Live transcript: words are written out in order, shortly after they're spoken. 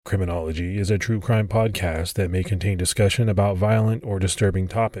Criminology is a true crime podcast that may contain discussion about violent or disturbing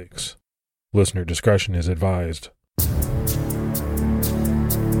topics. Listener discretion is advised.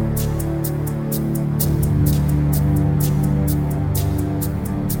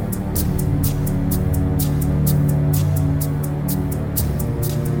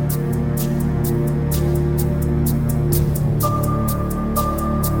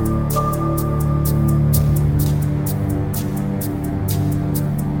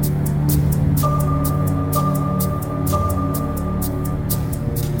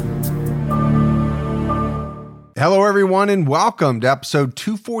 Hello, everyone, and welcome to episode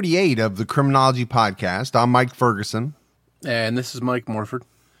 248 of the Criminology Podcast. I'm Mike Ferguson. And this is Mike Morford.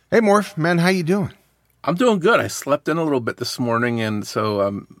 Hey, Morph, man, how you doing? I'm doing good. I slept in a little bit this morning, and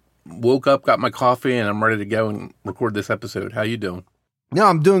so woke up, got my coffee, and I'm ready to go and record this episode. How you doing? No,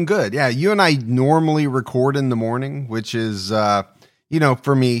 I'm doing good. Yeah, you and I normally record in the morning, which is,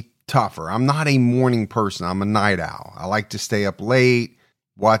 for me, tougher. I'm not a morning person. I'm a night owl. I like to stay up late,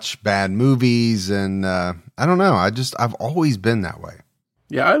 watch bad movies, and I don't know. I've always been that way.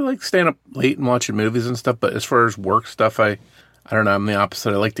 Yeah, I like staying up late and watching movies and stuff, but as far as work stuff, I don't know. I'm the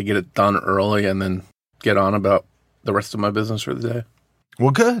opposite. I like to get it done early and then get on about the rest of my business for the day. Well,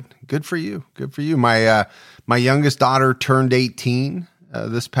 good. Good for you. Good for you. My youngest daughter turned 18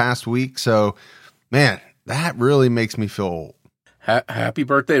 this past week, so man, that really makes me feel old. Happy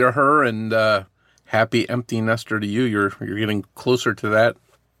birthday to her, and happy empty nester to you. You're getting closer to that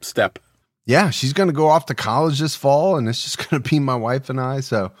step. Yeah, she's going to go off to college this fall, and it's just going to be my wife and I.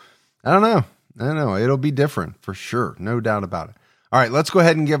 So I don't know. It'll be different for sure. No doubt about it. All right, let's go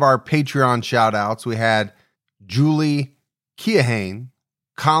ahead and give our Patreon shout outs. We had Julie Keohane,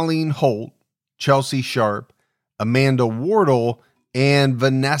 Colleen Holt, Chelsea Sharp, Amanda Wardle, and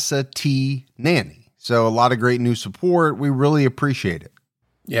Vanessa T. Nanny. So a lot of great new support. We really appreciate it.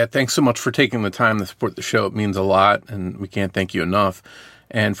 Yeah, thanks so much for taking the time to support the show. It means a lot, and we can't thank you enough.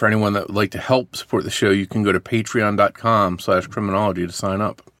 And for anyone that would like to help support the show, you can go to patreon.com/criminology to sign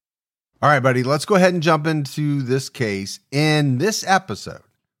up. All right, buddy, let's go ahead and jump into this case. In this episode,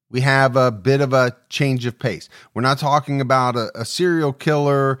 we have a bit of a change of pace. We're not talking about a serial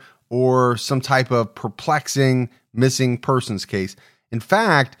killer or some type of perplexing missing persons case. In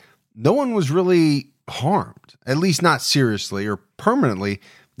fact, no one was really harmed, at least not seriously or permanently.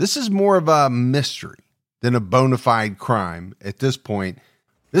 This is more of a mystery than a bona fide crime at this point.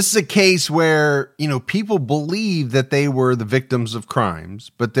 This is a case where, people believe that they were the victims of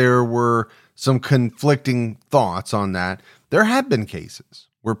crimes, but there were some conflicting thoughts on that. There have been cases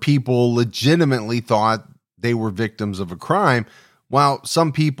where people legitimately thought they were victims of a crime, while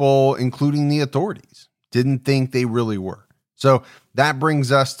some people, including the authorities, didn't think they really were. So that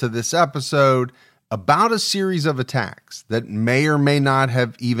brings us to this episode about a series of attacks that may or may not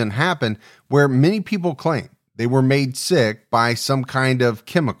have even happened, where many people claim they were made sick by some kind of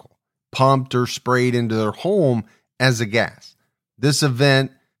chemical pumped or sprayed into their home as a gas. This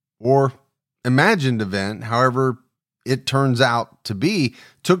event, or imagined event, however it turns out to be,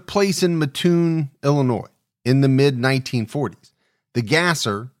 took place in Mattoon, Illinois in the mid-1940s. The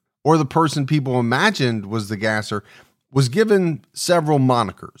gasser, or the person people imagined was the gasser, was given several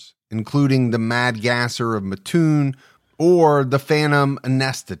monikers, including the Mad Gasser of Mattoon or the Phantom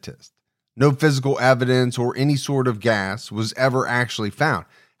Anesthetist. No physical evidence or any sort of gas was ever actually found.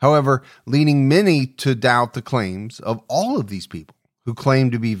 However, leading many to doubt the claims of all of these people who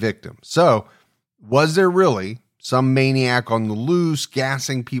claimed to be victims. So, was there really some maniac on the loose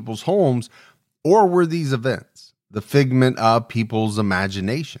gassing people's homes, or were these events the figment of people's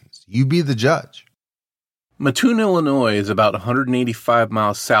imaginations? You be the judge. Mattoon, Illinois is about 185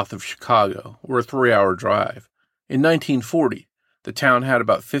 miles south of Chicago, or a 3-hour drive. In 1940, the town had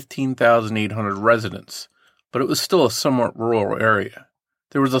about 15,800 residents, but it was still a somewhat rural area.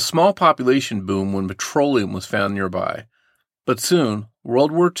 There was a small population boom when petroleum was found nearby, but soon,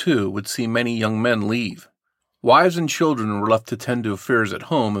 World War II would see many young men leave. Wives and children were left to tend to affairs at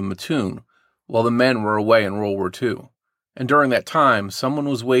home in Mattoon, while the men were away in World War II. And during that time, someone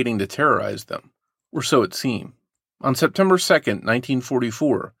was waiting to terrorize them, or so it seemed. On September 2nd,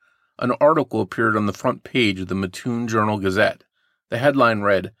 1944, an article appeared on the front page of the Mattoon Journal-Gazette. The headline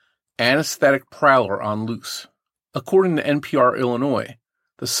read, "Anesthetic Prowler on Loose." According to NPR Illinois,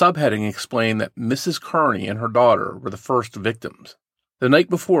 the subheading explained that Mrs. Kearney and her daughter were the first victims. The night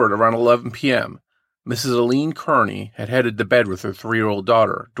before, at around 11 p.m., Mrs. Aline Kearney had headed to bed with her 3-year-old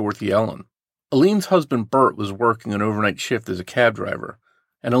daughter, Dorothy Ellen. Aline's husband, Bert, was working an overnight shift as a cab driver,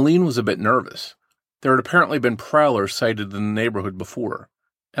 and Aline was a bit nervous. There had apparently been prowlers sighted in the neighborhood before,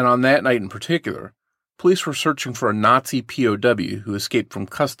 and on that night in particular, Police were searching for a Nazi POW who escaped from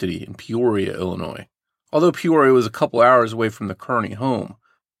custody in Peoria, Illinois. Although Peoria was a couple hours away from the Kearney home,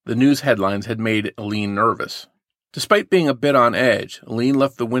 the news headlines had made Aline nervous. Despite being a bit on edge, Aline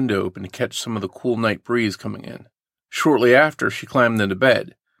left the window open to catch some of the cool night breeze coming in. Shortly after she climbed into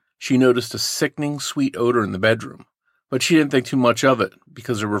bed, she noticed a sickening sweet odor in the bedroom, but she didn't think too much of it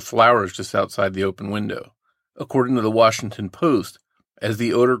because there were flowers just outside the open window. According to the Washington Post, as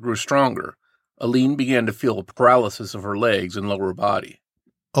the odor grew stronger, Aline began to feel a paralysis of her legs and lower body.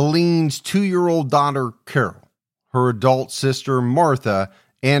 Aline's 2-year-old daughter, Carol, her adult sister, Martha,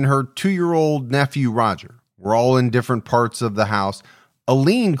 and her 2-year-old nephew, Roger, were all in different parts of the house.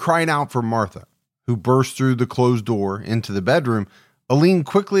 Aline cried out for Martha, who burst through the closed door into the bedroom. Aline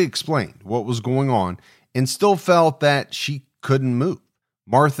quickly explained what was going on and still felt that she couldn't move.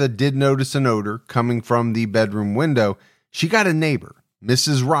 Martha did notice an odor coming from the bedroom window. She got a neighbor,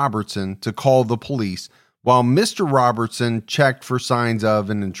 Mrs. Robertson, to call the police, while Mr. Robertson checked for signs of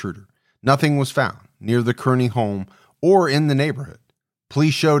an intruder. Nothing was found near the Kearney home or in the neighborhood.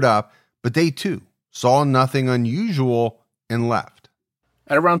 Police showed up, but they too saw nothing unusual and left.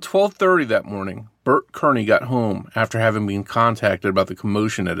 At around 12:30 that morning, Bert Kearney got home after having been contacted about the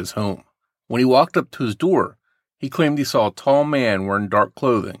commotion at his home. When he walked up to his door, he claimed he saw a tall man wearing dark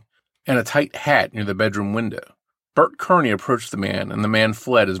clothing and a tight hat near the bedroom window. Bert Kearney approached the man, and the man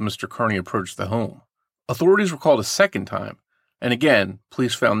fled as Mr. Kearney approached the home. Authorities were called a second time, and again,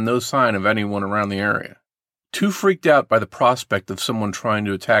 police found no sign of anyone around the area. Too freaked out by the prospect of someone trying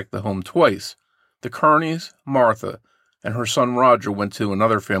to attack the home twice, the Kearneys, Martha, and her son Roger went to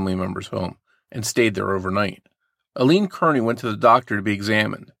another family member's home and stayed there overnight. Aline Kearney went to the doctor to be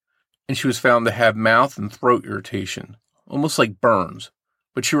examined, and she was found to have mouth and throat irritation, almost like burns,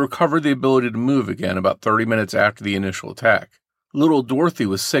 but she recovered the ability to move again about 30 minutes after the initial attack. Little Dorothy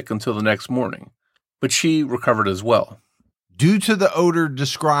was sick until the next morning, but she recovered as well. Due to the odor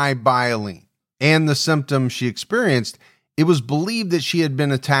described by Aline and the symptoms she experienced, it was believed that she had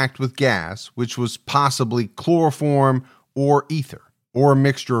been attacked with gas, which was possibly chloroform or ether, or a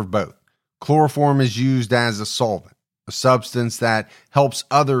mixture of both. Chloroform is used as a solvent, a substance that helps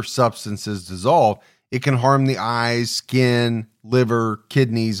other substances dissolve. It can harm the eyes, skin, liver,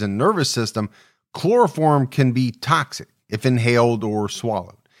 kidneys, and nervous system. Chloroform can be toxic if inhaled or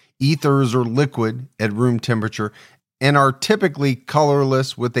swallowed. Ethers are liquid at room temperature and are typically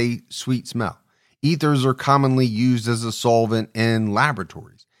colorless with a sweet smell. Ethers are commonly used as a solvent in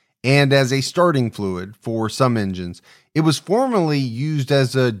laboratories and as a starting fluid for some engines. It was formerly used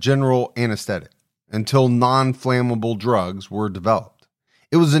as a general anesthetic until non-flammable drugs were developed.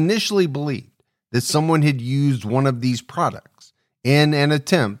 It was initially believed that someone had used one of these products in an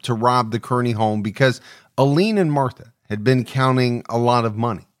attempt to rob the Kearney home because Aline and Martha had been counting a lot of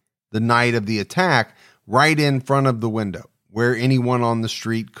money the night of the attack right in front of the window where anyone on the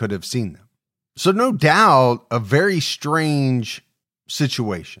street could have seen them. So no doubt a very strange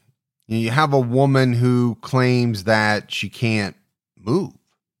situation. You have a woman who claims that she can't move.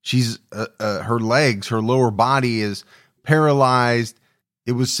 She's her legs, her lower body is paralyzed.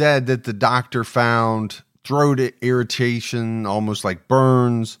 It was said that the doctor found throat irritation, almost like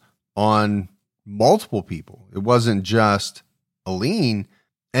burns, on multiple people. It wasn't just Aline.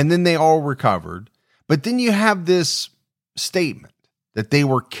 And then they all recovered. But then you have this statement that they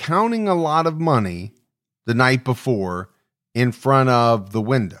were counting a lot of money the night before in front of the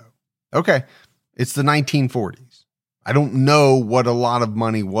window. Okay, it's the 1940s. I don't know what a lot of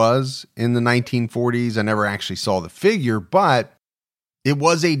money was in the 1940s. I never actually saw the figure, but it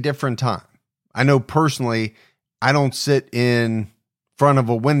was a different time. I know personally, I don't sit in front of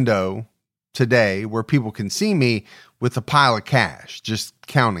a window today where people can see me with a pile of cash, just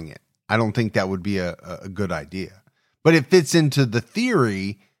counting it. I don't think that would be a good idea. But it fits into the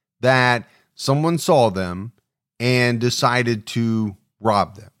theory that someone saw them and decided to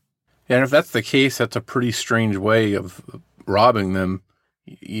rob them. And if that's the case, that's a pretty strange way of robbing them.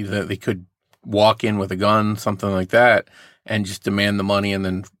 Either they could walk in with a gun, something like that, and just demand the money and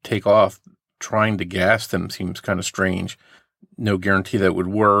then take off. Trying to gas them seems kind of strange. No guarantee that would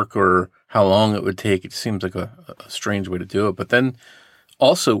work or how long it would take. It seems like a strange way to do it. But then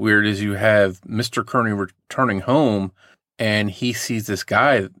also weird is you have Mr. Kearney returning home and he sees this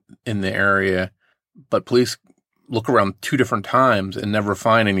guy in the area, but police look around 2 different times and never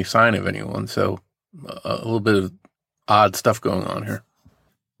find any sign of anyone. So a little bit of odd stuff going on here.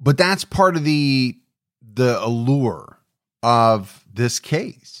 But that's part of the allure of this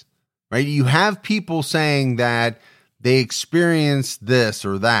case, right? You have people saying that they experienced this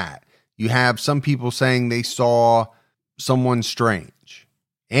or that. You have some people saying they saw someone strange.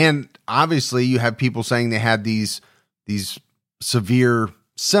 And obviously you have people saying they had these severe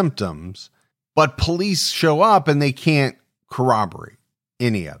symptoms, but police show up and they can't corroborate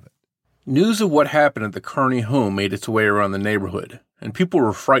any of it. News of what happened at the Kearney home made its way around the neighborhood, and people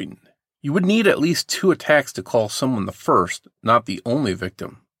were frightened. You would need at least 2 attacks to call someone the first, not the only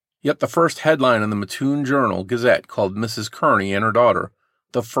victim. Yet the first headline in the Mattoon Journal-Gazette called Mrs. Kearney and her daughter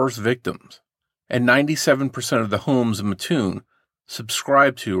the first victims. And 97% of the homes in Mattoon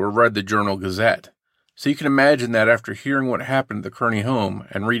subscribed to or read the Journal-Gazette. So you can imagine that after hearing what happened at the Kearney home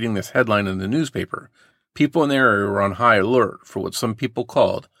and reading this headline in the newspaper, people in the area were on high alert for what some people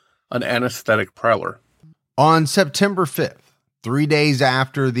called an anesthetic prowler. On September 5th, 3 days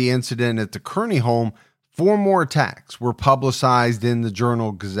after the incident at the Kearney home, 4 more attacks were publicized in the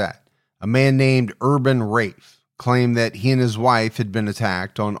Journal-Gazette. A man named Urban Rafe claimed that he and his wife had been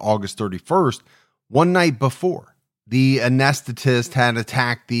attacked on August 31st, one night before. The anesthetist had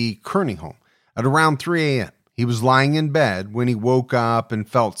attacked the Kearney home at around 3 a.m. He was lying in bed when he woke up and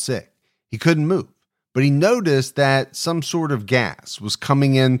felt sick. He couldn't move, but he noticed that some sort of gas was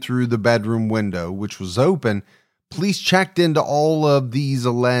coming in through the bedroom window, which was open. Police checked into all of these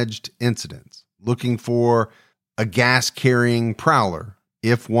alleged incidents, looking for a gas-carrying prowler,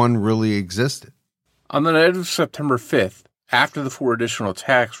 if one really existed. On the night of September 5th, after the 4 additional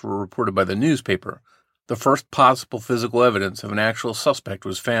attacks were reported by the newspaper, the first possible physical evidence of an actual suspect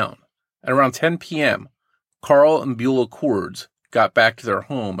was found. At around 10 p.m., Carl and Beulah Cords got back to their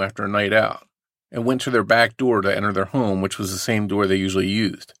home after a night out and went to their back door to enter their home, which was the same door they usually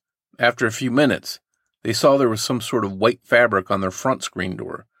used. After a few minutes, they saw there was some sort of white fabric on their front screen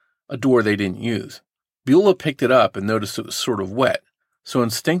door, a door they didn't use. Beulah picked it up and noticed it was sort of wet, so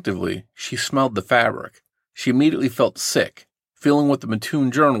instinctively, she smelled the fabric. She immediately felt sick, feeling what the Mattoon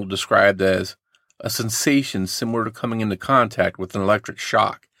Journal described as a sensation similar to coming into contact with an electric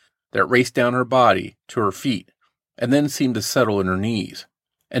shock that raced down her body to her feet and then seemed to settle in her knees,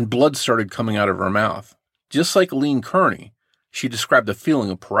 and blood started coming out of her mouth. Just like Aline Kearney, she described a feeling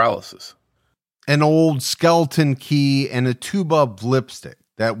of paralysis. An old skeleton key and a tube of lipstick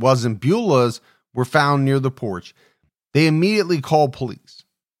that wasn't Beulah's were found near the porch. They immediately called police.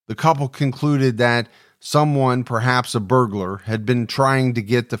 The couple concluded that someone, perhaps a burglar, had been trying to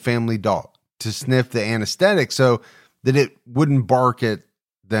get the family dog to sniff the anesthetic so that it wouldn't bark at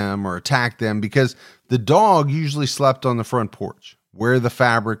them or attack them, because the dog usually slept on the front porch where the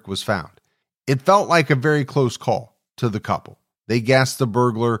fabric was found. It felt like a very close call to the couple. They guessed the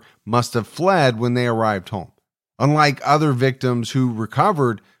burglar must have fled when they arrived home. Unlike other victims who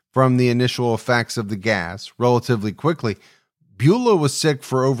recovered from the initial effects of the gas relatively quickly, Beulah was sick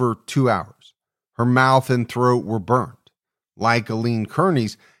for over 2 hours. Her mouth and throat were burned, like Aline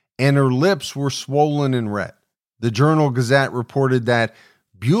Kearney's, and her lips were swollen and red. The Journal-Gazette reported that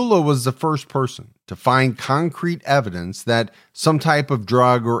Beulah was the first person to find concrete evidence that some type of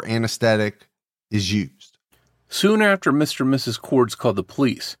drug or anesthetic is used. Soon after Mr. and Mrs. Cords called the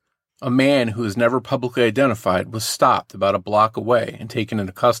police, a man who was never publicly identified was stopped about a block away and taken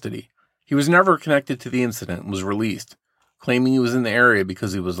into custody. He was never connected to the incident and was released, claiming he was in the area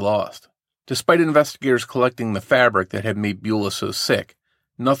because he was lost. Despite investigators collecting the fabric that had made Beulah so sick,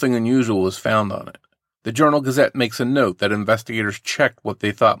 nothing unusual was found on it. The Journal-Gazette makes a note that investigators checked what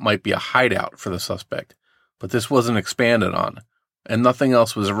they thought might be a hideout for the suspect, but this wasn't expanded on, and nothing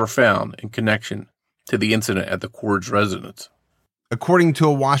else was ever found in connection to the incident at the Cords residence. According to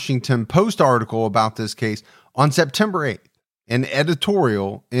a Washington Post article about this case, on September 8th, an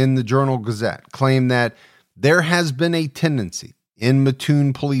editorial in the Journal-Gazette claimed that there has been a tendency in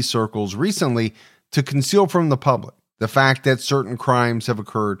Mattoon police circles recently to conceal from the public the fact that certain crimes have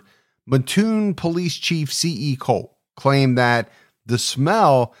occurred. Mattoon Police Chief C.E. Cole claimed that the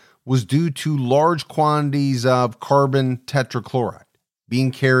smell was due to large quantities of carbon tetrachloride being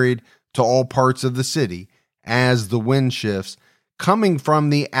carried to all parts of the city as the wind shifts, coming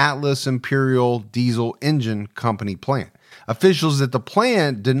from the Atlas Imperial Diesel Engine Company plant. Officials at the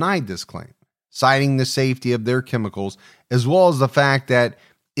plant denied this claim, citing the safety of their chemicals as well as the fact that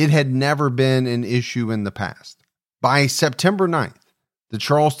it had never been an issue in the past. By September 9th, the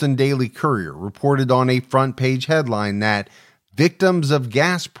Charleston Daily Courier reported on a front-page headline that victims of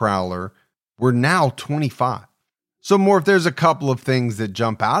gas prowler were now 25. So, Morph, there's a couple of things that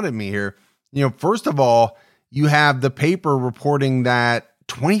jump out at me here. First of all, you have the paper reporting that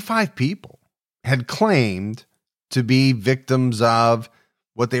 25 people had claimed to be victims of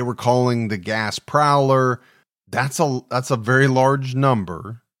what they were calling the gas prowler. That's a very large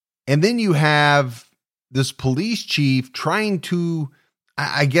number. And then you have this police chief trying to,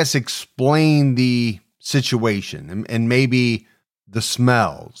 I guess, explain the situation and maybe the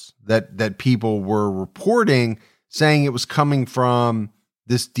smells that people were reporting, saying it was coming from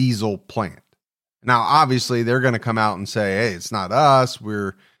this diesel plant. Now, obviously, they're going to come out and say, hey, it's not us.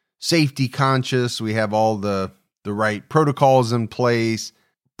 We're safety conscious. We have all the right protocols in place.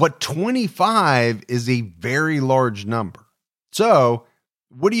 But 25 is a very large number. So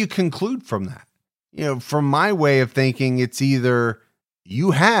what do you conclude from that? From my way of thinking, it's either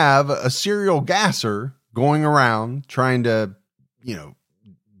you have a serial gasser going around trying to,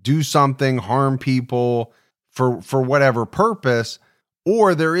 do something, harm people for whatever purpose,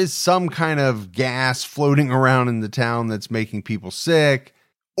 or there is some kind of gas floating around in the town that's making people sick,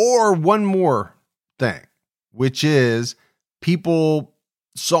 or one more thing, which is people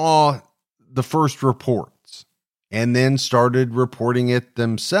saw the first reports and then started reporting it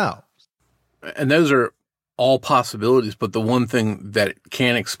themselves. And those are all possibilities, but the one thing that it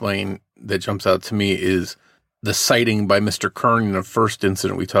can explain that jumps out to me is the sighting by Mr. Kearney in the first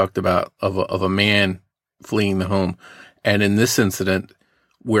incident we talked about of a man fleeing the home. And in this incident,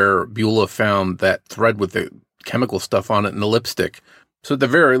 where Beulah found that thread with the chemical stuff on it and the lipstick. So at the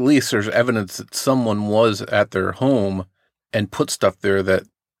very least, there's evidence that someone was at their home and put stuff there that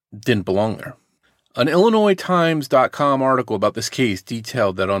didn't belong there. An IllinoisTimes.com article about this case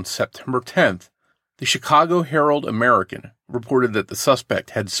detailed that on September 10th, the Chicago Herald-American reported that the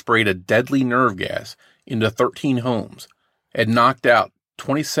suspect had sprayed a deadly nerve gas into 13 homes and knocked out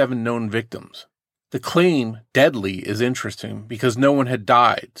 27 known victims. The claim, deadly, is interesting because no one had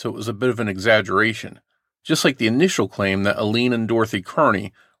died, so it was a bit of an exaggeration, just like the initial claim that Aline and Dorothy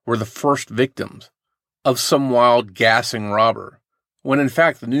Kearney were the first victims of some wild gassing robber, when in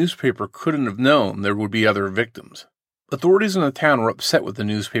fact the newspaper couldn't have known there would be other victims. Authorities in the town were upset with the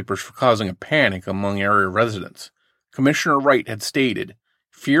newspapers for causing a panic among area residents. Commissioner Wright had stated,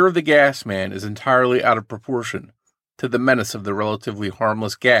 "Fear of the gas man is entirely out of proportion to the menace of the relatively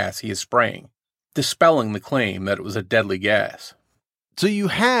harmless gas he is spraying," dispelling the claim that it was a deadly gas. So you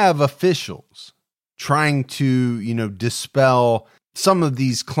have officials trying to, dispel some of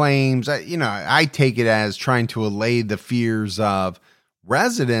these claims. I take it as trying to allay the fears of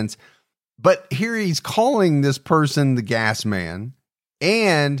residents. But here he's calling this person the gas man,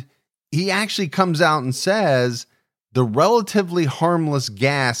 and he actually comes out and says the relatively harmless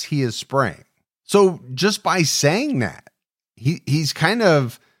gas he is spraying. So just by saying that, he's kind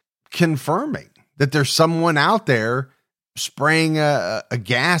of confirming that there's someone out there spraying a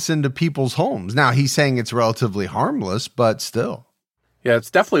gas into people's homes. Now, he's saying it's relatively harmless, but still. Yeah,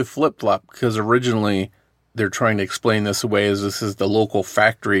 it's definitely a flip-flop because originally they're trying to explain this away as this is the local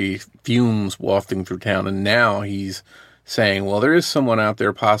factory fumes wafting through town. And now he's saying, well, there is someone out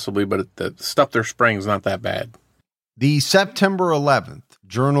there possibly, but the stuff they're spraying is not that bad. The September 11th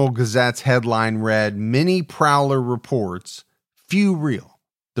Journal-Gazette's headline read, "Many Prowler reports, few real."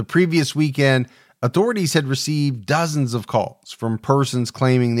 The previous weekend, authorities had received dozens of calls from persons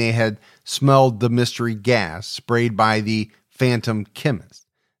claiming they had smelled the mystery gas sprayed by the Phantom Chemist.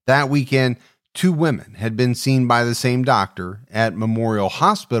 That weekend, 2 women had been seen by the same doctor at Memorial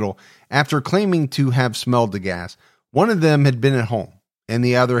Hospital after claiming to have smelled the gas. One of them had been at home, and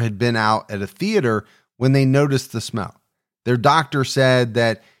the other had been out at a theater when they noticed the smell. Their doctor said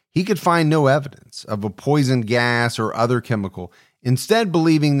that he could find no evidence of a poison gas or other chemical, instead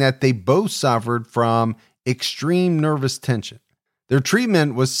believing that they both suffered from extreme nervous tension. Their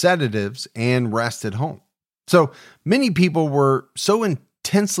treatment was sedatives and rest at home. So many people were so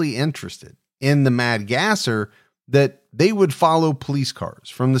intensely interested in the mad gasser that they would follow police cars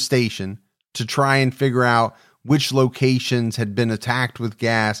from the station to try and figure out which locations had been attacked with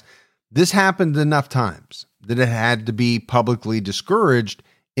gas. This happened enough times that it had to be publicly discouraged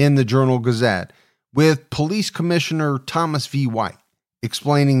in the Journal-Gazette, with Police Commissioner Thomas V. White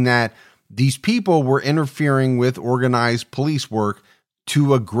explaining that these people were interfering with organized police work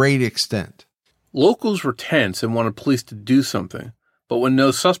to a great extent. Locals were tense and wanted police to do something, but when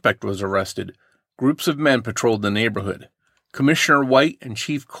no suspect was arrested, groups of men patrolled the neighborhood. Commissioner White and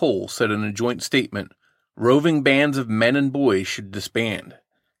Chief Cole said in a joint statement, roving bands of men and boys should disband.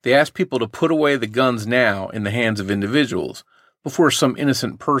 They asked people to put away the guns now in the hands of individuals before some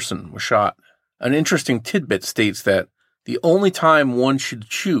innocent person was shot. An interesting tidbit states that the only time one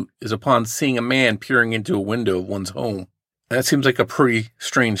should shoot is upon seeing a man peering into a window of one's home. That seems like a pretty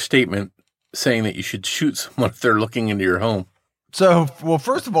strange statement, saying that you should shoot someone if they're looking into your home. So, well,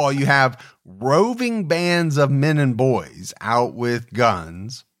 first of all, you have roving bands of men and boys out with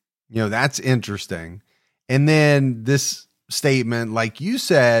guns. That's interesting. And then this statement, like you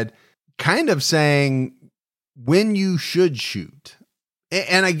said, kind of saying when you should shoot.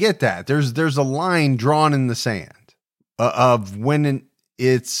 And I get that. There's a line drawn in the sand of when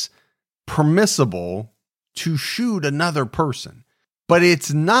it's permissible to shoot another person, but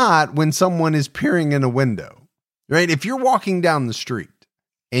it's not when someone is peering in a window, right? If you're walking down the street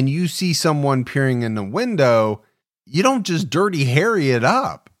and you see someone peering in a window, you don't just Dirty Harry it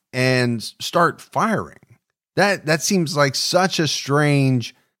up and start firing. That seems like such a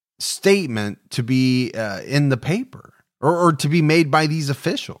strange statement to be in the paper or to be made by these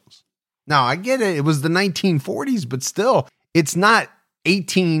officials. Now, I get it. It was the 1940s, but still, it's not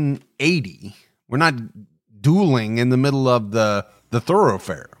 1880. We're not dueling in the middle of the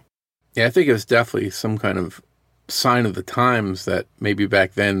thoroughfare. Yeah, I think it was definitely some kind of sign of the times that maybe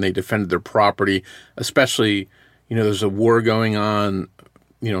back then they defended their property, especially, there's a war going on,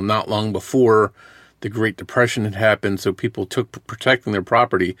 not long before the Great Depression had happened. So people took protecting their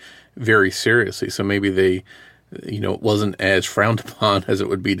property very seriously. So maybe they, it wasn't as frowned upon as it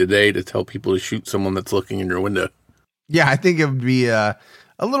would be today to tell people to shoot someone that's looking in your window. Yeah, I think it would be a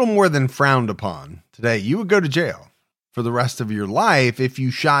little more than frowned upon today. You would go to jail for the rest of your life if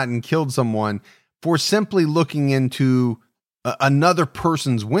you shot and killed someone for simply looking into another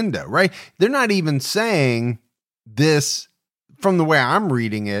person's window, right? They're not even saying this, from the way I'm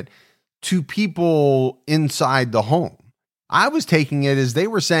reading it, to people inside the home. I was taking it as they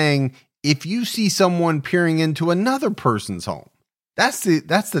were saying, if you see someone peering into another person's home, that's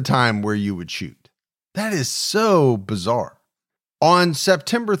the time where you would shoot. That is so bizarre. On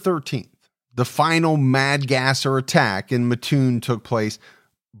September 13th, the final Mad Gasser attack in Mattoon took place.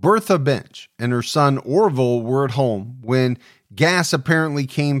 Bertha Bench and her son Orville were at home when gas apparently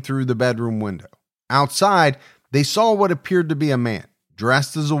came through the bedroom window. Outside, they saw what appeared to be a man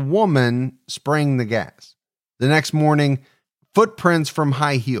dressed as a woman spraying the gas. The next morning, footprints from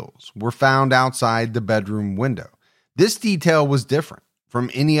high heels were found outside the bedroom window. This detail was different from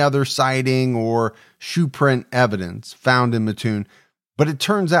any other sighting or shoe print evidence found in Mattoon, but it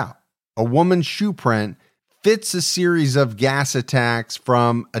turns out a woman's shoe print fits a series of gas attacks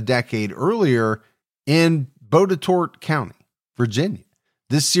from a decade earlier in Botetourt County, Virginia.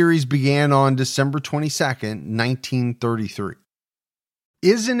 This series began on December 22nd, 1933.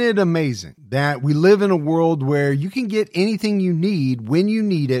 Isn't it amazing that we live in a world where you can get anything you need when you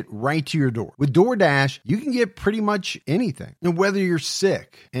need it right to your door? With DoorDash, you can get pretty much anything. And whether you're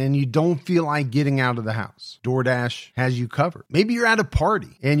sick and you don't feel like getting out of the house, DoorDash has you covered. Maybe you're at a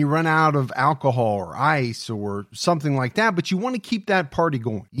party and you run out of alcohol or ice or something like that, but you want to keep that party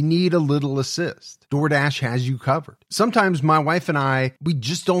going. You need a little assist. DoorDash has you covered. Sometimes my wife and I, we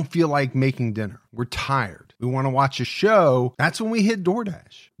just don't feel like making dinner. We're tired. We want to watch a show. That's when we hit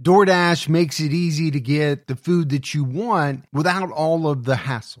DoorDash. DoorDash makes it easy to get the food that you want without all of the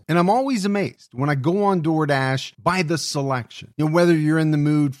hassle. And I'm always amazed when I go on DoorDash by the selection. Whether you're in the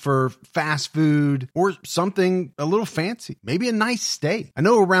mood for fast food or something a little fancy, maybe a nice steak. I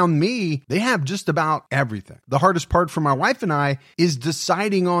know around me, they have just about everything. The hardest part for my wife and I is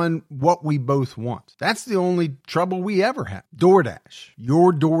deciding on what we both want. That's the only trouble we ever have. DoorDash,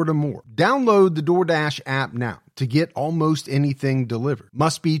 your door to more. Download the DoorDash app now to get almost anything delivered.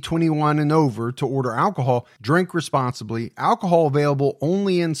 Must be 21 and over to order alcohol. Drink responsibly. Alcohol available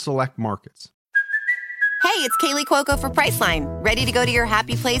only in select markets. Hey, it's Kaylee Cuoco for Priceline. Ready to go to your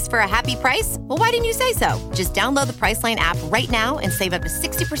happy place for a happy price? Well, why didn't you say so? Just download the Priceline app right now and save up to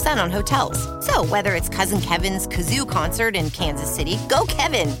 60% on hotels. So whether it's Cousin Kevin's Kazoo Concert in Kansas City, go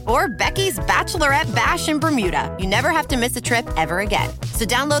Kevin, or Becky's Bachelorette Bash in Bermuda, you never have to miss a trip ever again. So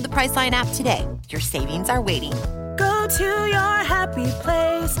download the Priceline app today. Your savings are waiting. Go to your happy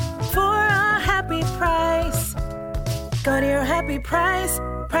place for a happy price. Go to your happy price,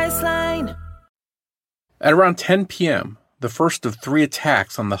 Priceline. At around 10 p.m., the first of 3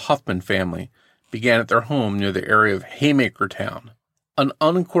 attacks on the Huffman family began at their home near the area of Haymakertown, an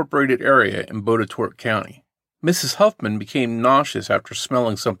unincorporated area in Botetourt County. Mrs. Huffman became nauseous after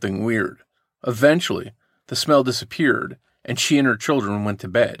smelling something weird. Eventually, the smell disappeared, and she and her children went to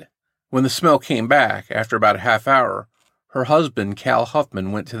bed. When the smell came back, after about a half hour, her husband, Cal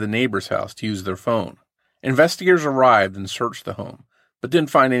Huffman, went to the neighbor's house to use their phone. Investigators arrived and searched the home, but didn't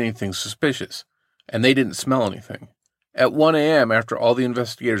find anything suspicious, and they didn't smell anything. At 1 a.m., after all the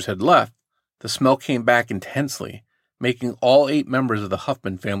investigators had left, the smell came back intensely, making all 8 members of the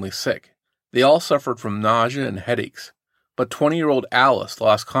Huffman family sick. They all suffered from nausea and headaches, but 20-year-old Alice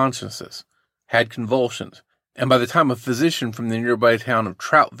lost consciousness, had convulsions, and by the time a physician from the nearby town of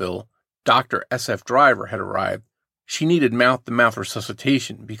Troutville, Dr. S.F. Driver, had arrived, she needed mouth-to-mouth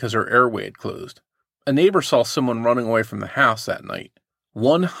resuscitation because her airway had closed. A neighbor saw someone running away from the house that night.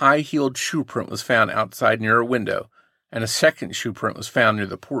 One high-heeled shoe print was found outside near a window, and a second shoe print was found near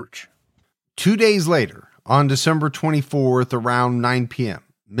the porch. 2 days later, on December 24th around 9 p.m.,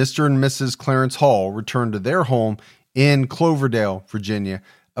 Mr. and Mrs. Clarence Hall returned to their home in Cloverdale, Virginia,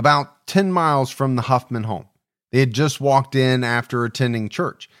 about 10 miles from the Huffman home. They had just walked in after attending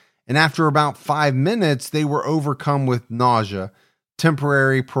church, and after about 5 minutes, they were overcome with nausea,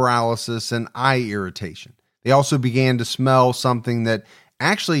 temporary paralysis, and eye irritation. They also began to smell something that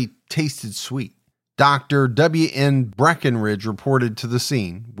actually tasted sweet. Dr. W.N. Breckenridge reported to the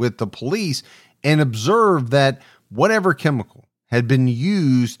scene with the police and observed that whatever chemical had been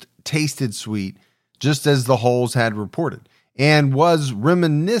used tasted sweet, just as the Halls had reported, and was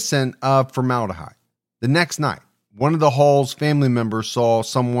reminiscent of formaldehyde. The next night, one of the Hall's family members saw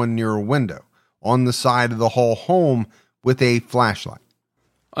someone near a window on the side of the Hall home with a flashlight.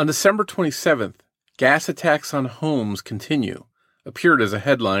 On December 27th, gas attacks on homes continue, appeared as a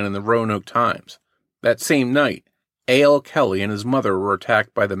headline in the Roanoke Times. That same night, A.L. Kelly and his mother were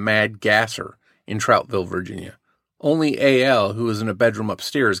attacked by the Mad Gasser in Troutville, Virginia. Only A.L., who was in a bedroom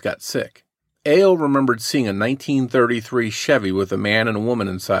upstairs, got sick. A.L. remembered seeing a 1933 Chevy with a man and a woman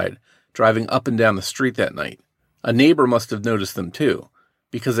inside driving up and down the street that night. A neighbor must have noticed them too,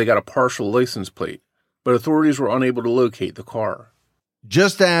 because they got a partial license plate, but authorities were unable to locate the car.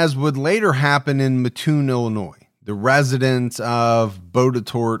 Just as would later happen in Mattoon, Illinois, the residents of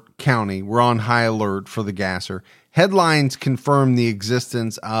Botetourt County were on high alert for the gasser. Headlines confirmed the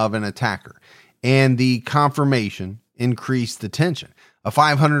existence of an attacker, and the confirmation increased the tension. A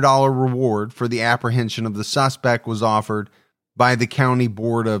 $500 reward for the apprehension of the suspect was offered by the County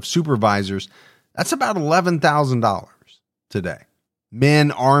Board of Supervisors. That's about $11,000 today.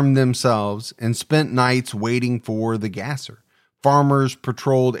 Men armed themselves and spent nights waiting for the gasser. Farmers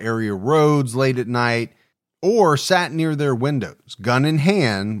patrolled area roads late at night or sat near their windows, gun in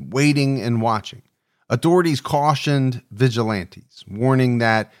hand, waiting and watching. Authorities cautioned vigilantes, warning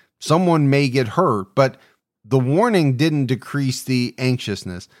that someone may get hurt, but the warning didn't decrease the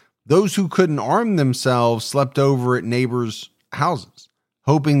anxiousness. Those who couldn't arm themselves slept over at neighbors' houses,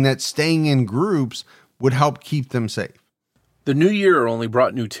 hoping that staying in groups would help keep them safe. The new year only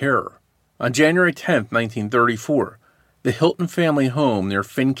brought new terror. On January 10, 1934, the Hilton family home near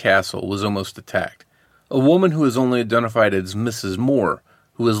Fincastle was almost attacked. A woman who was only identified as Mrs. Moore,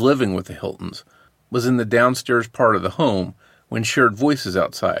 who was living with the Hiltons, was in the downstairs part of the home when she heard voices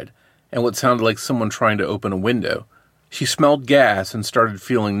outside and what sounded like someone trying to open a window. She smelled gas and started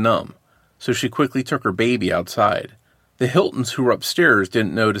feeling numb, so she quickly took her baby outside. The Hiltons who were upstairs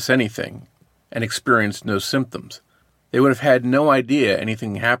didn't notice anything and experienced no symptoms. They would have had no idea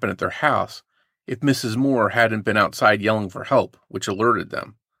anything happened at their house if Mrs. Moore hadn't been outside yelling for help, which alerted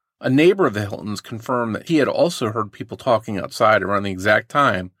them. A neighbor of the Hiltons confirmed that he had also heard people talking outside around the exact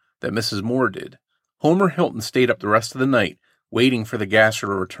time that Mrs. Moore did. Homer Hilton stayed up the rest of the night waiting for the gasser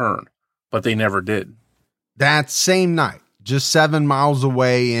to return, but they never did. That same night, just 7 miles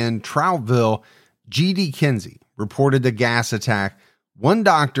away in Troutville, G.D. Kinsey reported a gas attack. One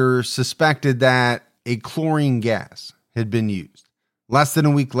doctor suspected that a chlorine gas had been used. Less than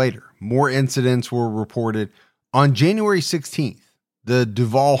a week later, more incidents were reported. On January 16th, the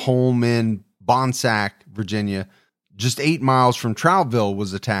Duval home in Bonsack, Virginia, just 8 miles from Troutville,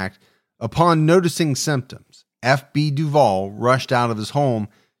 was attacked. Upon noticing symptoms, F.B. Duval rushed out of his home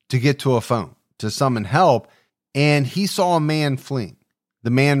to get to a phone to summon help, and he saw a man fleeing.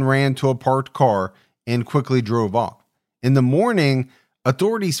 The man ran to a parked car and quickly drove off. In the morning,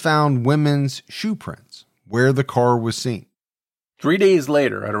 authorities found women's shoe prints where the car was seen. 3 days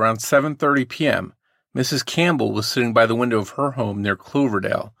later, at around 7:30 p.m., Mrs. Campbell was sitting by the window of her home near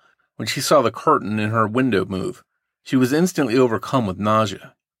Cloverdale when she saw the curtain in her window move. She was instantly overcome with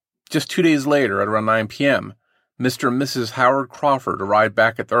nausea. Just 2 days later, at around 9 p.m., Mr. and Mrs. Howard Crawford arrived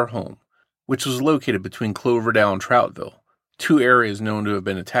back at their home, which was located between Cloverdale and Troutville, two areas known to have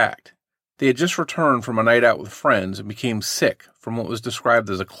been attacked. They had just returned from a night out with friends and became sick from what was described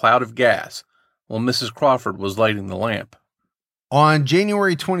as a cloud of gas while Mrs. Crawford was lighting the lamp. On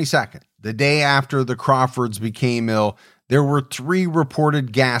January 22nd, the day after the Crawfords became ill, there were 3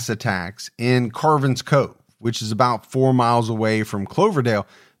 reported gas attacks in Carvin's Cove, which is about 4 miles away from Cloverdale.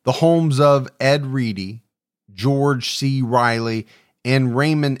 The homes of Ed Reedy, George C. Riley, and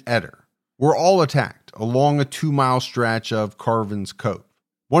Raymond Eder were all attacked along a 2-mile stretch of Carvin's Cove.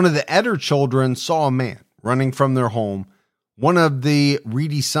 One of the Eder children saw a man running from their home. One of the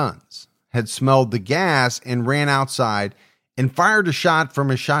Reedy sons had smelled the gas and ran outside and fired a shot from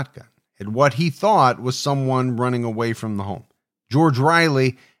his shotgun at what he thought was someone running away from the home. George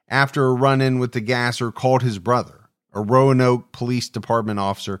Riley, after a run-in with the gasser, called his brother, a Roanoke Police Department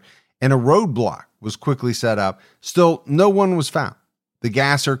officer, and a roadblock was quickly set up. Still, no one was found. the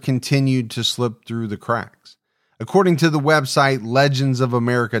gasser continued to slip through the cracks. According to the website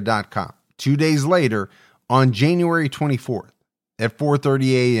legendsofamerica.com, 2 days later, on January 24th at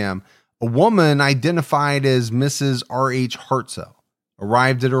 4:30 a.m., a woman identified as Mrs. R.H. Hartzell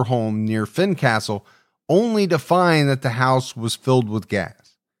arrived at her home near Fincastle only to find that the house was filled with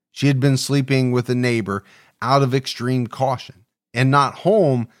gas. She had been sleeping with a neighbor out of extreme caution and not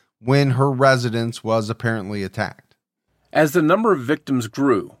home when her residence was apparently attacked. As the number of victims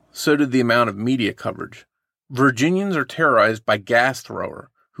grew, so did the amount of media coverage. Virginians are terrorized by gas thrower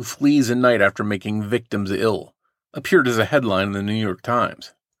who flees at night after making victims ill, appeared as a headline in the New York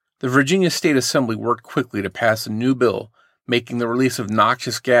Times. The Virginia State Assembly worked quickly to pass a new bill making the release of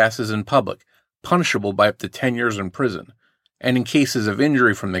noxious gases in public punishable by up to 10 years in prison, and in cases of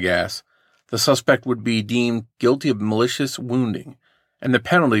injury from the gas, the suspect would be deemed guilty of malicious wounding, and the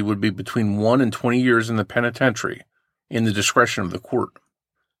penalty would be between 1 and 20 years in the penitentiary, in the discretion of the court.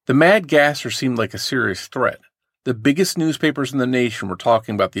 The mad gasser seemed like a serious threat. The biggest newspapers in the nation were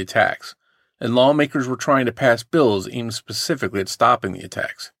talking about the attacks, and lawmakers were trying to pass bills aimed specifically at stopping the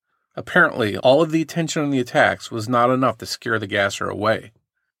attacks. Apparently, all of the attention on the attacks was not enough to scare the gasser away.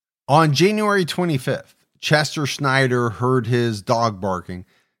 On January 25th, Chester Snyder heard his dog barking.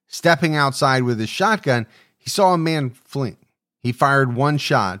 Stepping outside with his shotgun, he saw a man fleeing. He fired one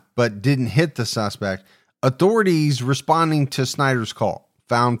shot, but didn't hit the suspect. Authorities responding to Snyder's call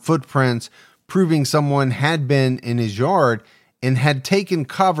found footprints proving someone had been in his yard and had taken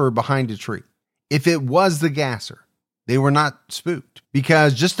cover behind a tree. If it was the gasser, they were not spooked,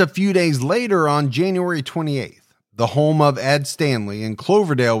 because just a few days later, on January 28th, the home of Ed Stanley in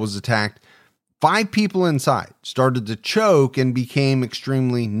Cloverdale was attacked. 5 people inside started to choke and became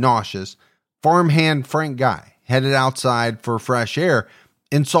extremely nauseous. Farmhand Frank Guy headed outside for fresh air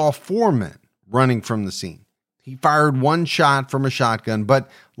and saw 4 men running from the scene. He fired one shot from a shotgun, but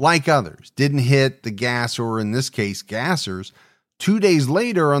like others, didn't hit the gas, or in this case, gassers. 2 days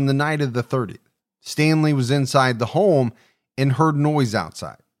later, on the night of the 30th, Stanley was inside the home and heard noise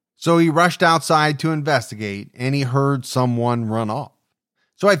outside. So he rushed outside to investigate, and he heard someone run off.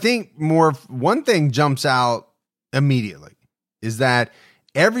 So I think one thing jumps out immediately is that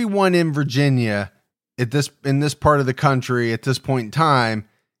everyone in Virginia in this part of the country at this point in time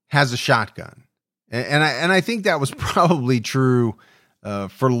has a shotgun. And I think that was probably true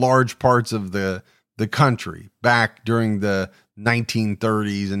for large parts of the country back during the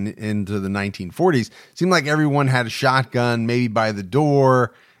 1930s and into the 1940s. It seemed like everyone had a shotgun, maybe by the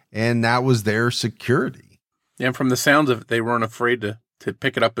door, and that was their security. And from the sounds of it, they weren't afraid to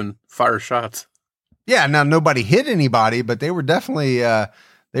pick it up and fire shots. Yeah, now nobody hit anybody, but they were definitely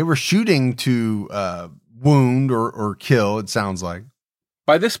they were shooting to wound or kill, it sounds like.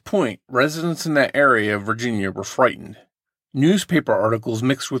 By this point, residents in that area of Virginia were frightened. Newspaper articles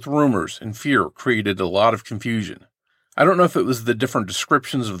mixed with rumors and fear created a lot of confusion. I don't know if it was the different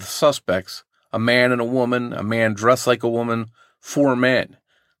descriptions of the suspects, a man and a woman, a man dressed like a woman, 4 men,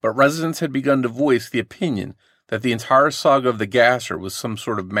 but residents had begun to voice the opinion that the entire saga of the gasser was some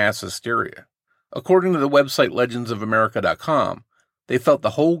sort of mass hysteria. According to the website legendsofamerica.com, they felt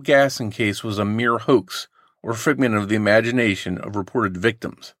the whole gassing case was a mere hoax or figment of the imagination of reported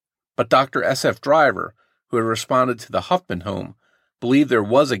victims. But Dr. S.F. Driver, who had responded to the Huffman home, believed there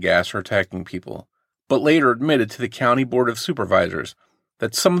was a gasser attacking people, but later admitted to the County Board of Supervisors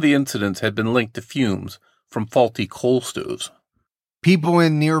that some of the incidents had been linked to fumes from faulty coal stoves. People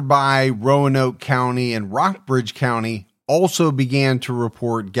in nearby Roanoke County and Rockbridge County also began to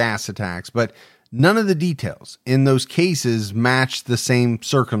report gas attacks, but none of the details in those cases matched the same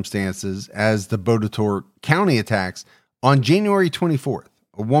circumstances as the Botetourt County attacks. On January 24th,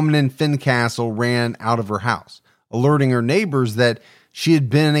 a woman in Fincastle ran out of her house, alerting her neighbors that she had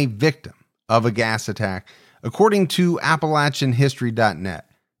been a victim of a gas attack. According to AppalachianHistory.net,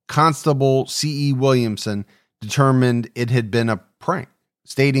 Constable C.E. Williamson determined it had been a prank,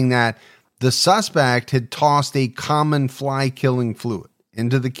 stating that the suspect had tossed a common fly-killing fluid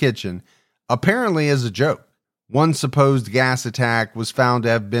into the kitchen, apparently as a joke. One supposed gas attack was found to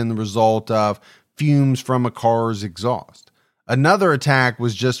have been the result of fumes from a car's exhaust. Another attack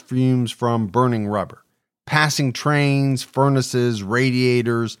was just fumes from burning rubber, passing trains, furnaces,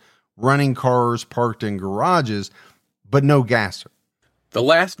 radiators, running cars parked in garages, but no gasser. The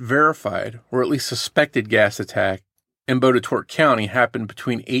last verified, or at least suspected, gas attack in Botetourt County happened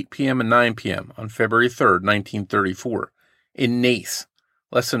between 8 p.m. and 9 p.m. on February 3, 1934, in Nace,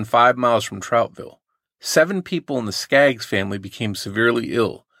 less than 5 miles from Troutville. 7 people in the Skaggs family became severely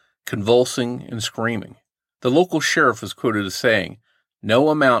ill, convulsing and screaming. The local sheriff was quoted as saying, "No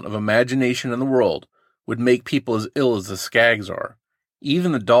amount of imagination in the world would make people as ill as the Skaggs are.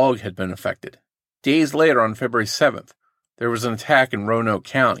 Even the dog had been affected. Days later, on February 7th, there was an attack in Roanoke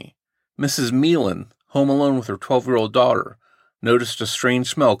County. Mrs. Meelan, home alone with her 12-year-old daughter, noticed a strange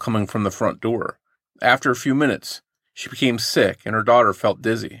smell coming from the front door. After a few minutes, she became sick and her daughter felt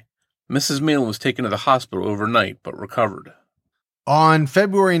dizzy. Mrs. Meelan was taken to the hospital overnight but recovered. On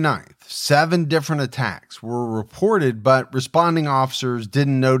February 9th, 7 different attacks were reported, but responding officers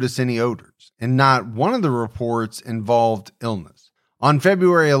didn't notice any odors, and not one of the reports involved illness. On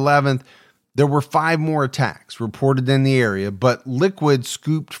February 11th, there were 5 more attacks reported in the area, but liquid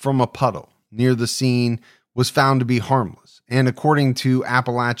scooped from a puddle near the scene was found to be harmless, and according to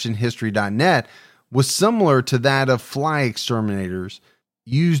AppalachianHistory.net, was similar to that of fly exterminators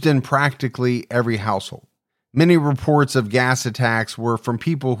used in practically every household. Many reports of gas attacks were from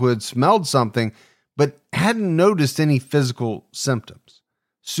people who had smelled something but hadn't noticed any physical symptoms.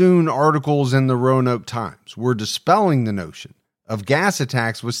 Soon, articles in the Roanoke Times were dispelling the notion of gas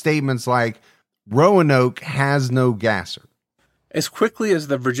attacks with statements like, "Roanoke has no gasser." As quickly as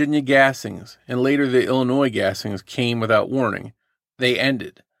the Virginia gassings and later the Illinois gassings came without warning, they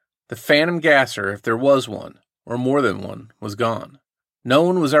ended. The phantom gasser, if there was one, or more than one, was gone. No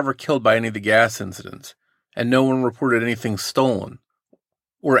one was ever killed by any of the gas incidents, and no one reported anything stolen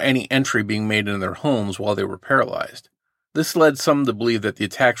or any entry being made into their homes while they were paralyzed. This led some to believe that the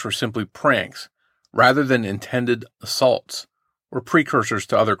attacks were simply pranks rather than intended assaults or precursors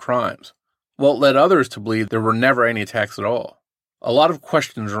to other crimes, while it led others to believe there were never any attacks at all. A lot of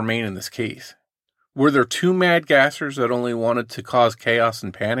questions remain in this case. Were there 2 mad gassers that only wanted to cause chaos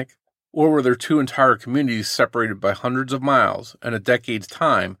and panic? Or were there 2 entire communities separated by hundreds of miles and a decade's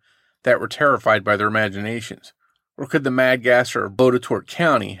time that were terrified by their imaginations? Or could the mad gasser of Botetourt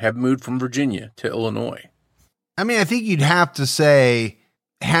County have moved from Virginia to Illinois? I mean, I think you'd have to say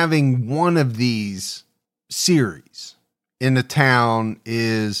having one of these series in a town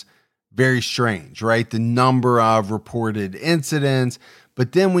is very strange, right? The number of reported incidents.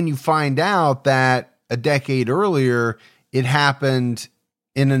 But then when you find out that a decade earlier, it happened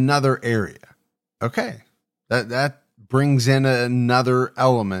in another area. Okay. That brings in another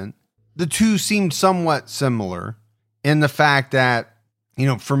element. The two seemed somewhat similar in the fact that, you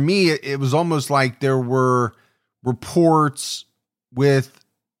know, for me, it was almost like there were reports with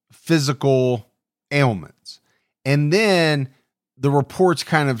physical ailments. And then the reports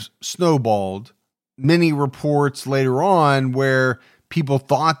kind of snowballed. Many reports later on where people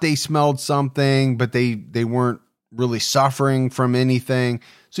thought they smelled something, but they weren't really suffering from anything.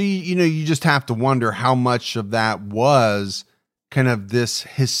 So, you just have to wonder how much of that was kind of this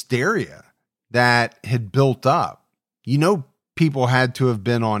hysteria that had built up. People had to have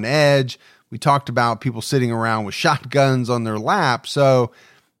been on edge. We talked about people sitting around with shotguns on their lap. So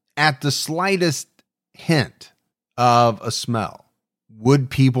at the slightest hint of a smell, would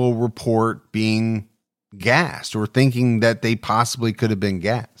people report being gassed or thinking that they possibly could have been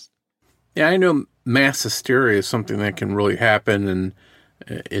gassed? Yeah, I know mass hysteria is something that can really happen, and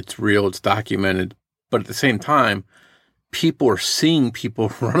it's real, it's documented. But at the same time, people are seeing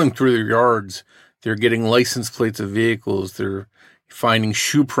people running through their yards. They're getting license plates of vehicles. They're finding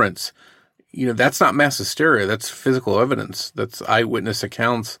shoe prints. That's not mass hysteria. That's physical evidence. That's eyewitness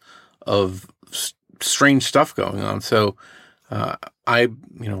accounts of strange stuff going on. So,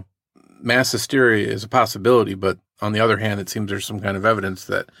 mass hysteria is a possibility, but on the other hand, it seems there's some kind of evidence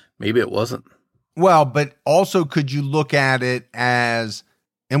that maybe it wasn't. Well, but also could you look at it as,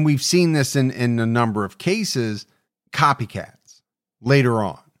 and we've seen this in a number of cases, copycats later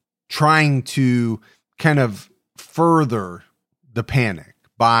on, trying to kind of further the panic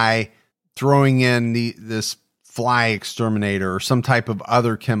by throwing in this fly exterminator or some type of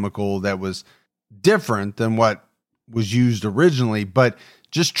other chemical that was different than what was used originally, but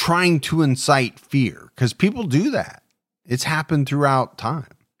just trying to incite fear, because people do that. It's happened throughout time.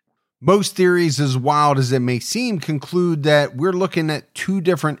 Most theories, as wild as it may seem, conclude that we're looking at 2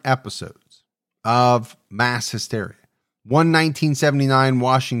 different episodes of mass hysteria. One 1979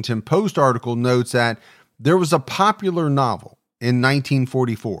 Washington Post article notes that there was a popular novel in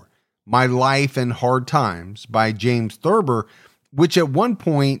 1944, My Life in Hard Times by James Thurber, which at one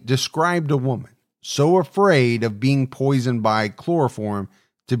point described a woman so afraid of being poisoned by chloroform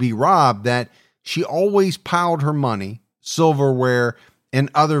to be robbed that she always piled her money, silverware, and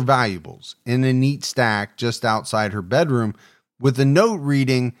other valuables in a neat stack just outside her bedroom with a note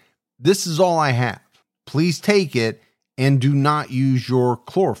reading, "This is all I have. Please take it and do not use your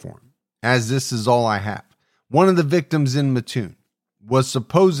chloroform, as this is all I have." One of the victims in Mattoon was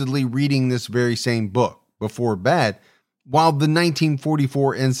supposedly reading this very same book before bed, while the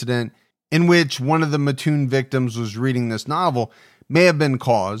 1944 incident in which one of the Mattoon victims was reading this novel may have been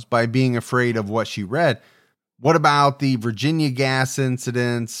caused by being afraid of what she read. What about the Virginia gas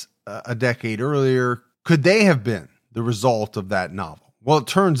incidents a decade earlier? Could they have been the result of that novel? Well, it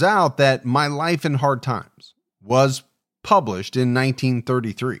turns out that My Life in Hard Times was published in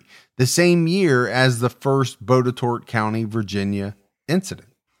 1933, the same year as the first Botetourt County, Virginia incident.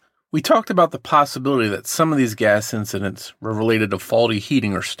 We talked about the possibility that some of these gas incidents were related to faulty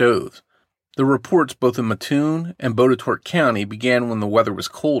heating or stoves. The reports both in Mattoon and Botetourt County began when the weather was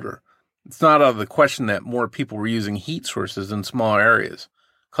colder. It's not out of the question that more people were using heat sources in small areas,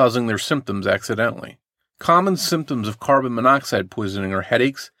 causing their symptoms accidentally. Common symptoms of carbon monoxide poisoning are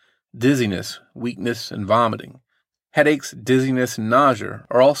headaches, dizziness, weakness, and vomiting. Headaches, dizziness, and nausea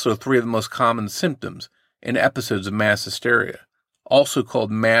are also three of the most common symptoms in episodes of mass hysteria, also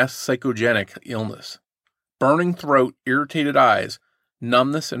called mass psychogenic illness. Burning throat, irritated eyes,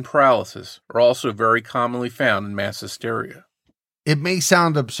 numbness, and paralysis are also very commonly found in mass hysteria. It may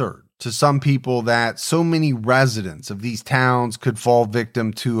sound absurd to some people that so many residents of these towns could fall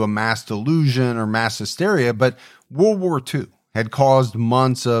victim to a mass delusion or mass hysteria, but World War II had caused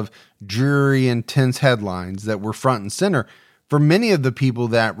months of dreary and tense headlines that were front and center for many of the people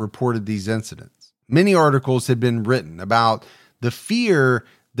that reported these incidents. Many articles had been written about the fear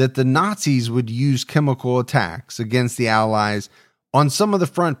that the Nazis would use chemical attacks against the Allies. On some of the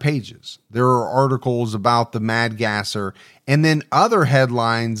front pages, there are articles about the Mad Gasser and then other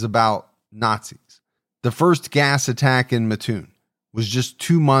headlines about Nazis. The first gas attack in Mattoon was just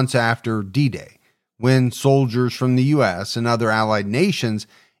 2 months after D-Day, when soldiers from the U.S. and other allied nations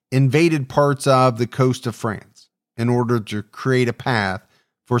invaded parts of the coast of France in order to create a path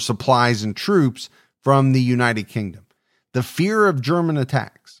for supplies and troops from the United Kingdom. The fear of German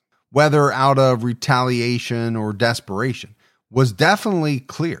attacks, whether out of retaliation or desperation, was definitely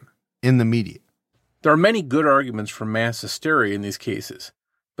clear in the media. There are many good arguments for mass hysteria in these cases,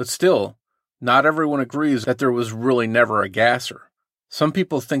 but still, not everyone agrees that there was really never a gasser. Some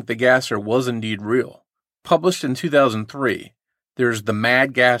people think the gasser was indeed real. Published in 2003, there's The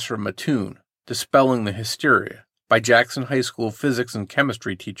Mad Gasser of Mattoon, Dispelling the Hysteria, by Jackson High School physics and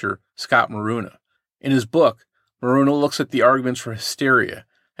chemistry teacher Scott Maruna. In his book, Maruna looks at the arguments for hysteria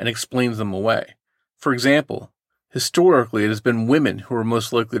and explains them away. For example, historically, it has been women who are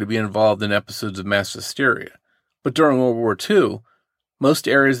most likely to be involved in episodes of mass hysteria. But during World War II, most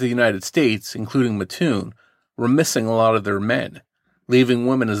areas of the United States, including Mattoon, were missing a lot of their men, leaving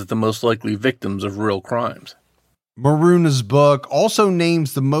women as the most likely victims of real crimes. Maruna's book also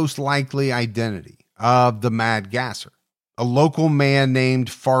names the most likely identity of the Mad Gasser, a local man named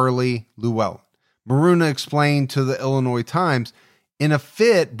Farley Llewellyn. Maruna explained to the Illinois Times, in a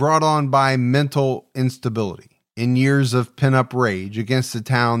fit brought on by mental instability, in years of pent-up rage against a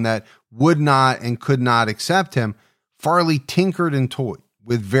town that would not and could not accept him, Farley tinkered and toyed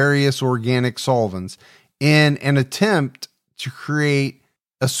with various organic solvents in an attempt to create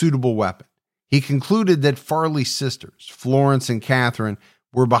a suitable weapon. He concluded that Farley's sisters, Florence and Catherine,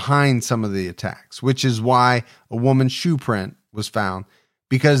 were behind some of the attacks, which is why a woman's shoe print was found,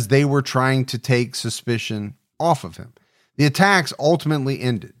 because they were trying to take suspicion off of him. The attacks ultimately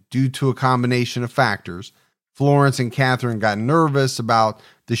ended due to a combination of factors. Florence and Catherine got nervous about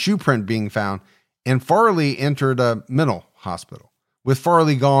the shoe print being found, and Farley entered a mental hospital. With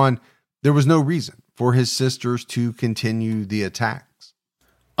Farley gone, there was no reason for his sisters to continue the attacks.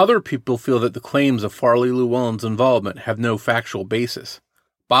 Other people feel that the claims of Farley Llewellyn's involvement have no factual basis.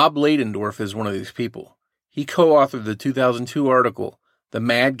 Bob Ladendorf is one of these people. He co-authored the 2002 article, The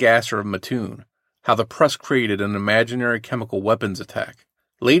Mad Gasser of Mattoon, How the Press Created an Imaginary Chemical Weapons Attack.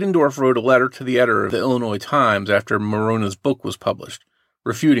 Ladendorf wrote a letter to the editor of the Illinois Times after Maruna's book was published,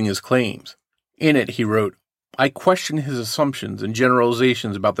 refuting his claims. In it, he wrote, I question his assumptions and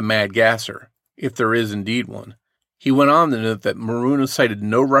generalizations about the Mad Gasser, if there is indeed one. He went on to note that Maruna cited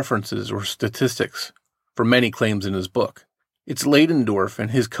no references or statistics for many claims in his book. It's Ladendorf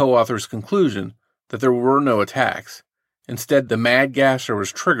and his co-author's conclusion that there were no attacks. Instead, the Mad Gasser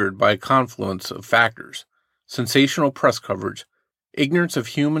was triggered by a confluence of factors: sensational press coverage, ignorance of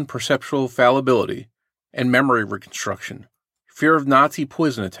human perceptual fallibility, and memory reconstruction, fear of Nazi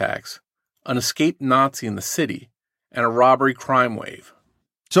poison attacks, an escaped Nazi in the city, and a robbery crime wave.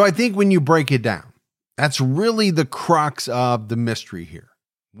 So I think when you break it down, that's really the crux of the mystery here.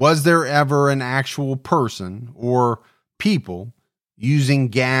 Was there ever an actual person or people using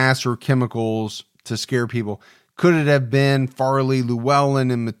gas or chemicals to scare people? Could it have been Farley Llewellyn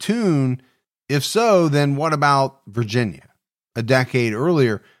in Mattoon? If so, then what about Virginia? A decade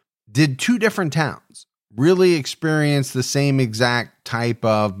earlier, did two different towns really experience the same exact type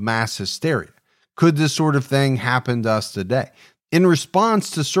of mass hysteria? Could this sort of thing happen to us today? in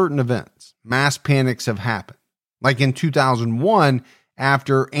response to certain events, mass panics have happened. Like in 2001,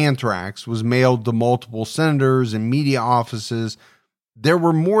 after anthrax was mailed to multiple senators and media offices, there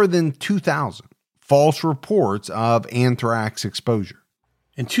were more than 2,000 false reports of anthrax exposure.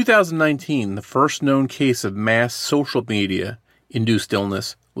 In 2019, the first known case of mass social media-induced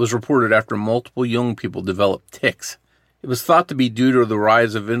illness was reported after multiple young people developed tics. It was thought to be due to the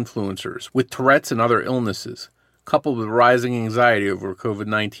rise of influencers with Tourette's and other illnesses, coupled with rising anxiety over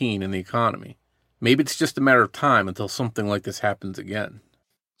COVID-19 and the economy. Maybe it's just a matter of time until something like this happens again.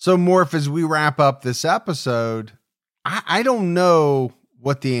 So, Morph, as we wrap up this episode, I don't know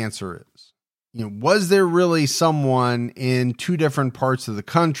what the answer is. Was there really someone in two different parts of the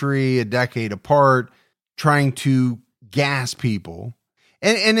country, a decade apart, trying to gas people?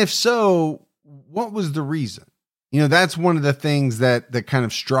 And if so, what was the reason? That's one of the things that kind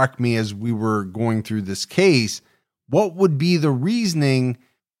of struck me as we were going through this case. What would be the reasoning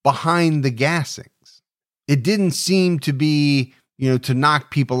behind the gassings? It didn't seem to be, to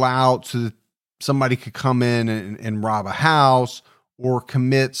knock people out so that somebody could come in and rob a house or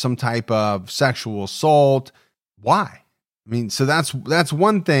commit some type of sexual assault. Why? So that's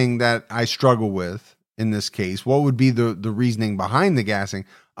one thing that I struggle with in this case. What would be the reasoning behind the gassing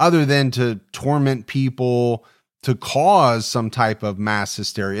other than to torment people, to cause some type of mass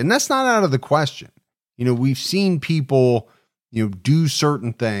hysteria? And that's not out of the question. We've seen people, do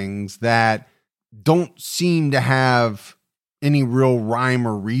certain things that don't seem to have any real rhyme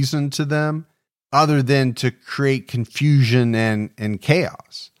or reason to them other than to create confusion and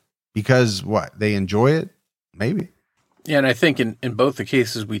chaos. Because what? They enjoy it? Maybe. Yeah, and I think in both the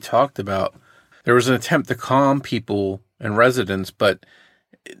cases we talked about, there was an attempt to calm people and residents, but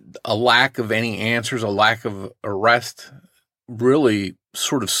a lack of any answers, a lack of arrest really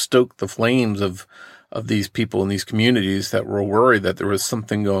sort of stoked the flames of these people in these communities that were worried that there was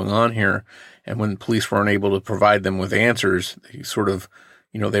something going on here. And when police weren't able to provide them with answers, they sort of,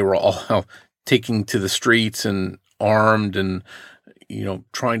 they were all taking to the streets and armed and,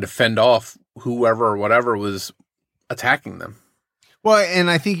 trying to fend off whoever or whatever was attacking them. Well, and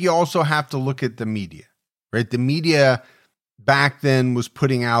I think you also have to look at the media, right? The media back then was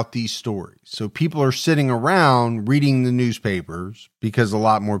putting out these stories. So people are sitting around reading the newspapers, because a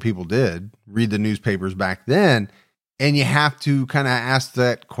lot more people did read the newspapers back then. And you have to kind of ask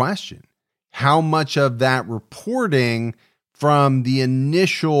that question. How much of that reporting from the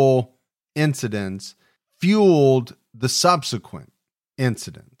initial incidents fueled the subsequent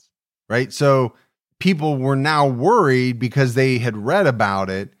incidents, right? So people were now worried because they had read about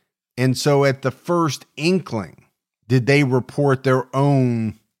it. And so at the first inkling, did they report their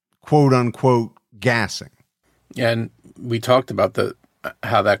own quote unquote gassing? And we talked about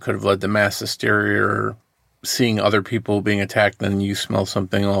how that could have led to mass hysteria, or seeing other people being attacked, then you smell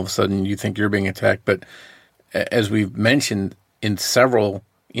something, all of a sudden you think you're being attacked. But as we've mentioned, in several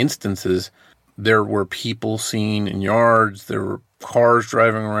instances, there were people seen in yards, there were cars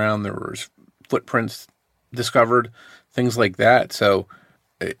driving around, there were footprints discovered, things like that. So,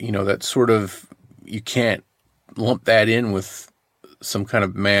 that sort of, you can't lump that in with some kind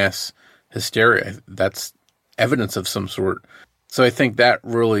of mass hysteria. That's evidence of some sort. So I think that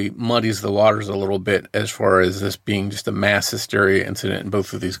really muddies the waters a little bit as far as this being just a mass hysteria incident in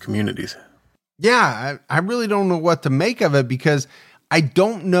both of these communities. Yeah, I really don't know what to make of it, because I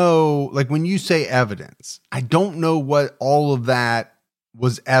don't know, like when you say evidence, I don't know what all of that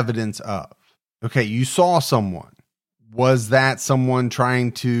was evidence of. Okay, you saw someone. Was that someone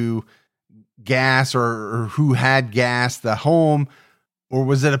trying to gas or who had gassed the home? Or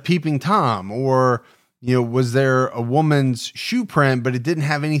was it a peeping Tom? Or, was there a woman's shoe print, but it didn't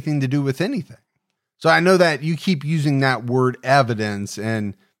have anything to do with anything? So I know that you keep using that word evidence,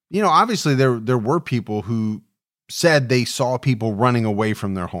 and, obviously there were people who said they saw people running away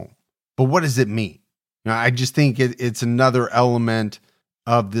from their home. But what does it mean? I just think it's another element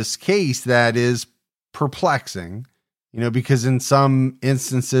of this case that is perplexing, because in some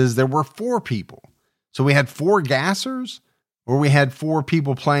instances there were 4 people. So we had 4 gassers, or we had 4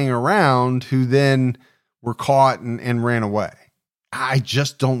 people playing around who then were caught and ran away. I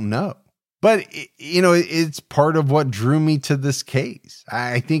just don't know. But, it's part of what drew me to this case.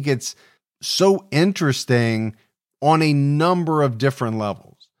 I think it's so interesting on a number of different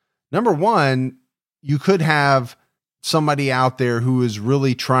levels. Number one, you could have somebody out there who is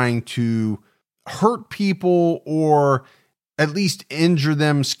really trying to hurt people, or at least injure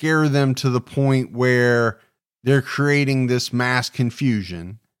them, scare them to the point where they're creating this mass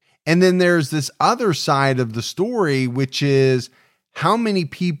confusion. And then there's this other side of the story, which is how many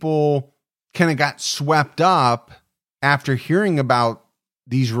people kind of got swept up after hearing about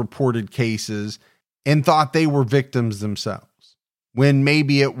these reported cases and thought they were victims themselves, when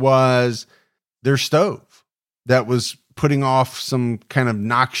maybe it was their stove that was putting off some kind of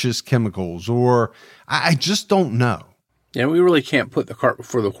noxious chemicals, or I just don't know. Yeah, we really can't put the cart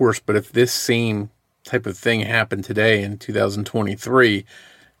before the horse, but if this same type of thing happened today in 2023,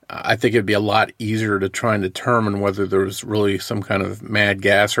 I think it'd be a lot easier to try and determine whether there was really some kind of mad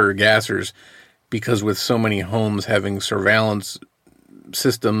gasser or gassers, because with so many homes having surveillance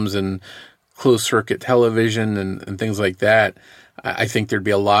systems and closed circuit television and things like that, I think there'd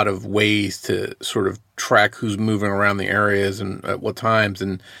be a lot of ways to sort of track who's moving around the areas and at what times,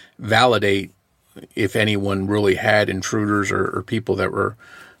 and validate if anyone really had intruders or people that were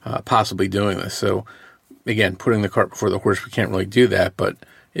possibly doing this. So again, putting the cart before the horse, we can't really do that, but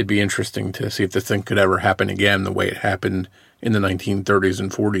it'd be interesting to see if this thing could ever happen again the way it happened in the 1930s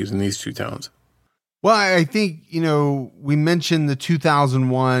and 40s in these two towns. Well, I think, we mentioned the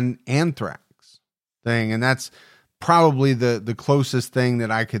 2001 anthrax thing, and that's probably the closest thing that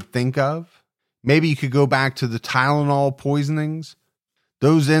I could think of. Maybe you could go back to the Tylenol poisonings.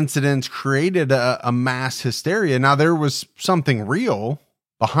 Those incidents created a mass hysteria. Now, there was something real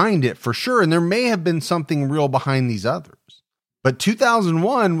behind it for sure, and there may have been something real behind these others. But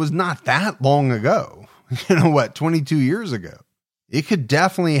 2001 was not that long ago. 22 years ago. It could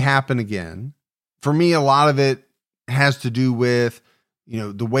definitely happen again. For me, a lot of it has to do with,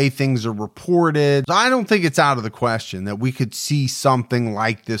 the way things are reported. So I don't think it's out of the question that we could see something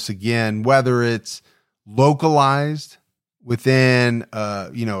like this again, whether it's localized within,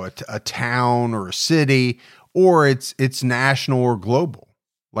 a town or a city, or it's national or global,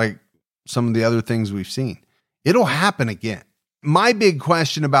 like some of the other things we've seen. It'll happen again. My big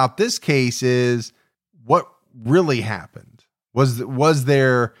question about this case is what really happened. Was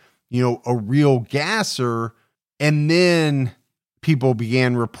there, a real gasser, and then people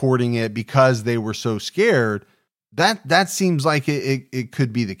began reporting it because they were so scared? That seems like it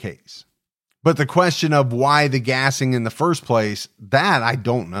could be the case. But the question of why the gassing in the first place, that I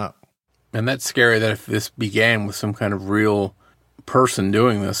don't know. And that's scary that if this began with some kind of real person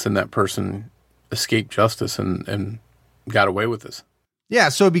doing this, and that person escaped justice and got away with this. Yeah,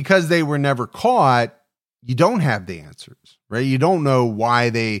 so because they were never caught, you don't have the answers, right? You don't know why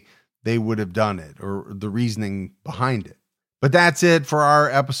they would have done it or the reasoning behind it. But that's it for our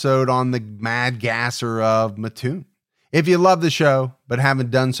episode on the mad gasser of Mattoon. If you love the show but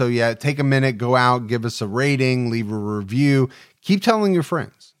haven't done so yet, take a minute, go out, give us a rating, leave a review. Keep telling your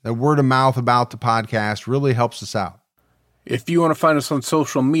friends. That word of mouth about the podcast really helps us out. If you want to find us on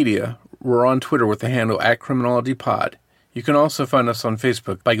social media, we're on Twitter with the handle @CriminologyPod. You can also find us on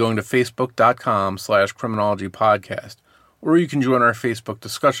Facebook by going to facebook.com/criminologypodcast, or you can join our Facebook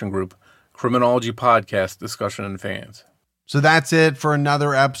discussion group, Criminology Podcast Discussion and Fans. So that's it for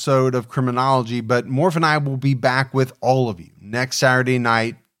another episode of Criminology, but Morph and I will be back with all of you next Saturday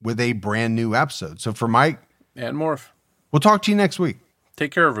night with a brand new episode. So for Mike and Morph, we'll talk to you next week.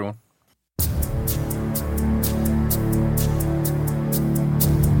 Take care, everyone.